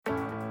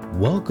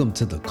Welcome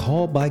to the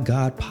Called by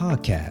God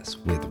podcast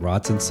with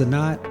Rodson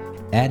Sanat,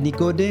 Adney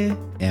Godin,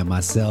 and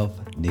myself,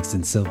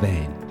 Nixon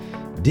Sylvain.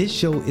 This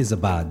show is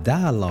about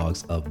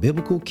dialogues of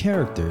biblical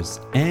characters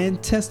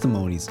and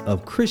testimonies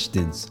of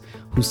Christians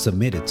who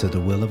submitted to the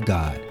will of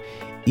God.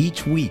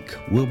 Each week,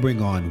 we'll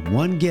bring on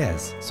one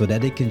guest so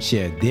that they can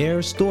share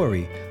their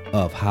story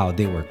of how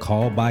they were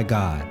called by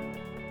God.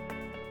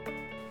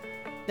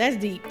 That's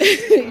deep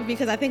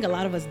because I think a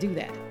lot of us do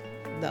that.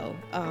 Though,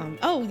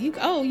 you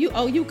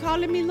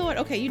calling me Lord?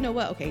 Okay, you know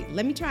what? Okay,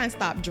 let me try and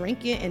stop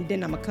drinking, and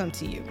then I'm gonna come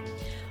to you.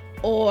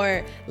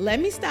 Or let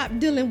me stop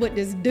dealing with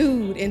this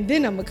dude, and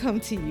then I'm gonna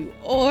come to you.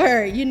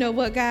 Or you know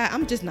what, God,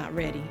 I'm just not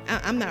ready.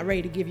 I'm not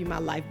ready to give you my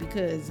life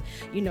because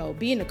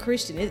being a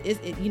Christian,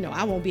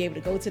 I won't be able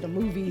to go to the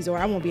movies, or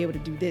I won't be able to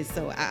do this.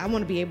 So I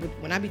want to be able,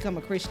 when I become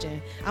a Christian,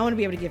 I want to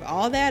be able to give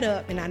all that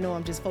up, and I know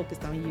I'm just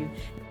focused on you.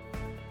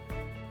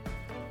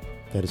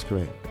 That is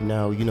correct.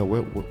 Now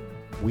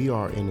we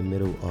are in the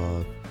middle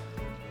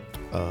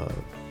of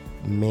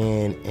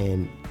man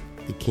and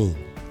the king,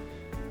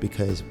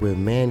 because where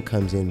man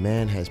comes in,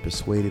 man has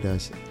persuaded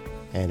us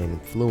and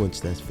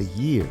influenced us for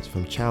years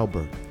from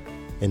childbirth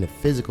in the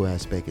physical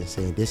aspect, and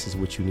saying this is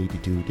what you need to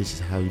do, this is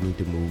how you need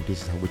to move,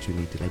 this is what you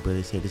need to, like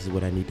brother said, this is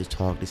what I need to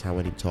talk, this is how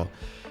I need to talk.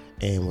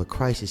 And what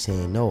Christ is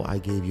saying, no, I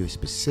gave you a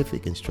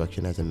specific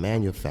instruction as a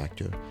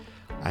manufacturer.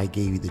 I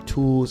gave you the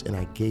tools, and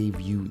I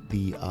gave you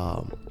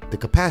the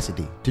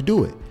capacity to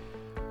do it.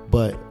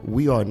 But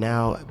we are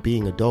now,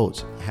 being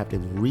adults, have to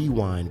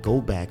rewind,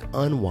 go back,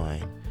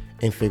 unwind,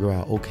 and figure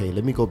out, okay,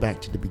 let me go back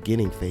to the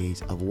beginning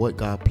phase of what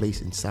God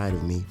placed inside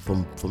of me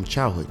from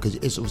childhood, because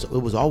it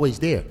was always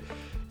there.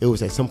 It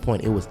was at some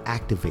point, it was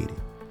activated.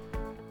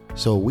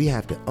 So we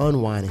have to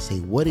unwind and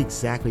say, what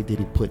exactly did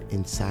he put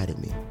inside of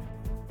me?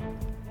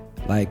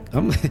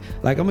 I'm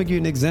gonna give you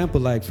an example.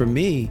 Like for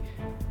me,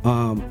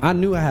 I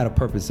knew I had a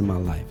purpose in my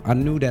life. I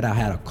knew that I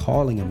had a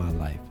calling in my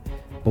life.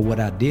 But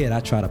what I did, I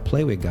tried to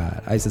play with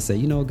God. I used to say,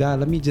 God,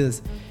 let me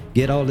just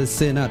get all this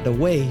sin out the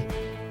way,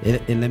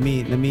 and let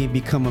me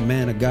become a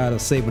man of God, or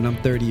say when I'm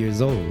 30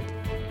 years old,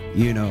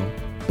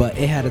 But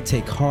it had to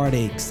take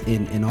heartaches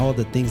and all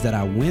the things that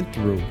I went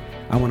through.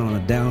 I went on a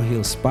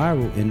downhill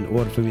spiral in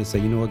order for me to say,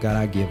 God,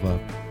 I give up.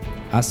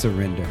 I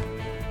surrender.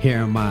 Here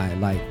am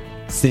I,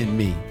 send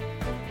me.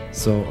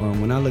 So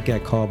when I look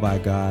at Called by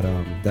God,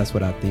 that's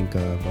what I think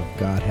of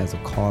God has a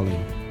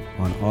calling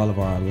on all of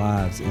our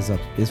lives.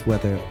 It's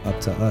whether up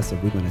to us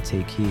if we're going to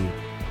take heed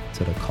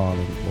to the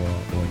calling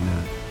or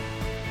not.